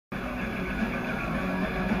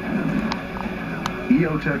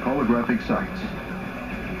EOTech holographic sights,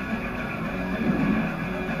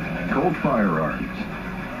 Colt firearms,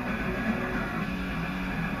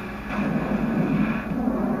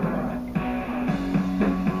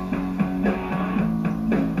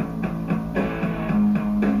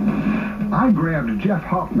 I grabbed Jeff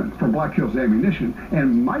Hoffman from Hills Ammunition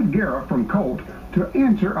and Mike Guerra from Colt to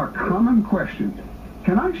answer a common question.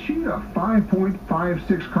 Can I shoot a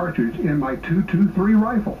 5.56 cartridge in my 223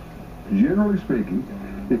 rifle? Generally speaking,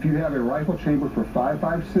 if you have a rifle chamber for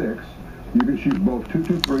 5.56, you can shoot both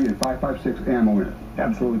 223 and 5.56 ammo in it.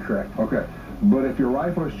 Absolutely correct. Okay. But if your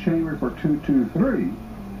rifle is chambered for 223,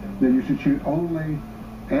 then you should shoot only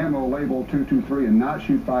ammo labeled 223 and not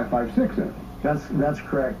shoot 5.56 in it. That's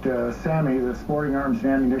correct. SAMI, the Sporting Arms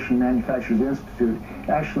and Ammunition Manufacturers Institute,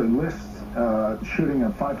 actually lists shooting a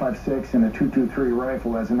 5.56 and a 223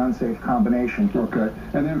 rifle as an unsafe combination. Okay.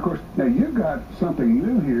 And then, of course, now you've got something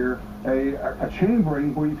new here, a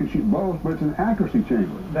chambering where you can shoot both, but it's an accuracy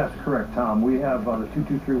chamber. That's correct, Tom. We have the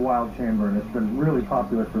 223 Wylde chamber, and it's been really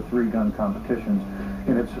popular for three-gun competitions.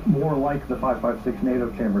 And it's more like the 5.56 NATO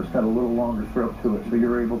chamber. It's got a little longer throat to it, so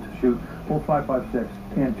you're able to shoot both 5.56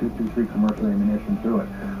 and 223 commercial ammunition through it.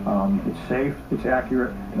 It's safe, it's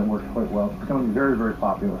accurate, and it works quite well. It's becoming very, very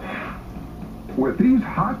popular. With these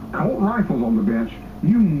hot Colt rifles on the bench,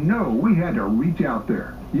 you know we had to reach out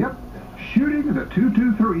there. Yep, shooting the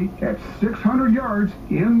 223 at 600 yards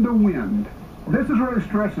in the wind. This is really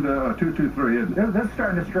stretching a 223, isn't it? This is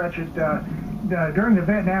starting to stretch it. During the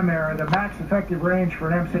Vietnam era, the max effective range for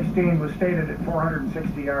an M16 was stated at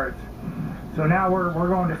 460 yards. So now we're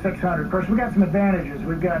going to 600. Of course, we got some advantages.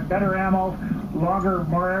 We've got better ammo, longer,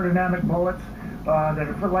 more aerodynamic bullets that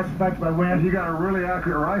are less affected by wind. And you got a really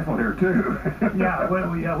accurate rifle here too. Yeah,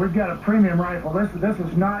 we've got a premium rifle. This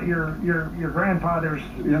is not your grandfather's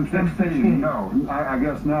M16. No, I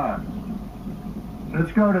guess not.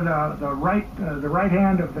 Let's go to the right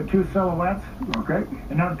hand of the two silhouettes. Okay.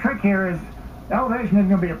 And now the trick here is elevation isn't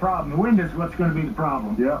going to be a problem. The wind is what's going to be the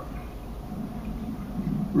problem. Yep.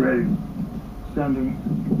 Ready. Sending.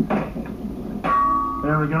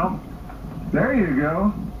 There we go. There you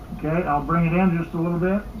go. Okay, I'll bring it in just a little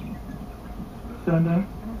bit. Sending.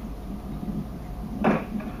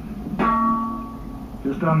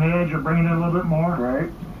 Just on the edge, I'll bring it in a little bit more. Right.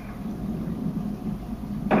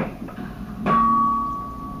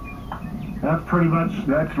 That's pretty much.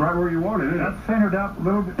 That's right where you want it, isn't it? That's centered up a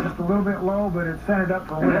little bit, just a little bit low, but it's centered up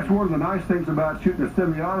for wind. And that's one of the nice things about shooting a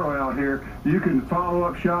semi-auto out here. You can follow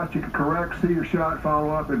up shots, you can correct, see your shot, follow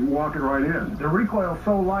up, and walk it right in. The recoil's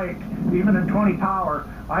so light, even at 20 power,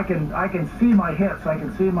 I can see my hits, I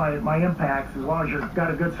can see my impacts as long as you've got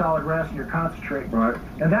a good solid rest and you're concentrating. Right.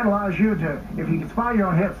 And that allows you to, if you can spot your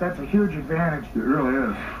own hits, that's a huge advantage. It really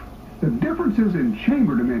is. The differences in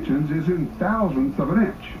chamber dimensions is in thousandths of an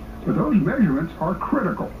inch. But those measurements are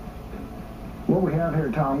critical. What we have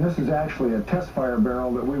here, Tom, this is actually a test fire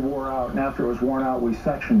barrel that we wore out, and after it was worn out, we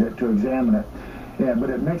sectioned it to examine it. Yeah,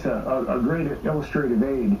 but it makes a great illustrative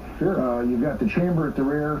aid. Sure. You've got the chamber at the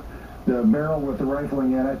rear, the barrel with the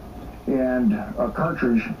rifling in it, and a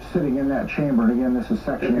cartridge sitting in that chamber. And again, this is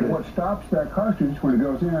sectioned. And what stops that cartridge when it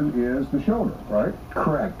goes in is the shoulder, right?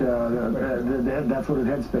 Correct. That's what the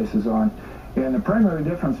headspace is on. And the primary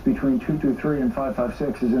difference between 223 and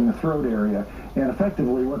 5.56 is in the throat area. And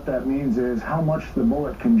effectively what that means is how much the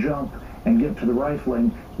bullet can jump and get to the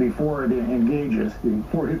rifling before it engages.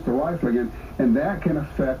 Before it hits the rifling, and that can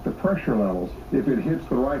affect the pressure levels if it hits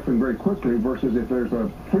the rifling very quickly versus if there's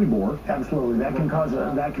a free bore. Absolutely, that can cause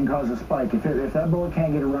a spike. If that bullet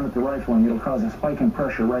can't get a run at the rifling, it'll cause a spike in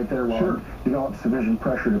pressure right there while it develops sufficient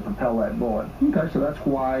pressure to propel that bullet. Okay, so that's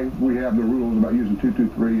why we have the rules about using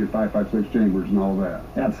 223 and 5.56 chambers and all that.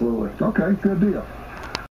 Absolutely. Okay, good deal.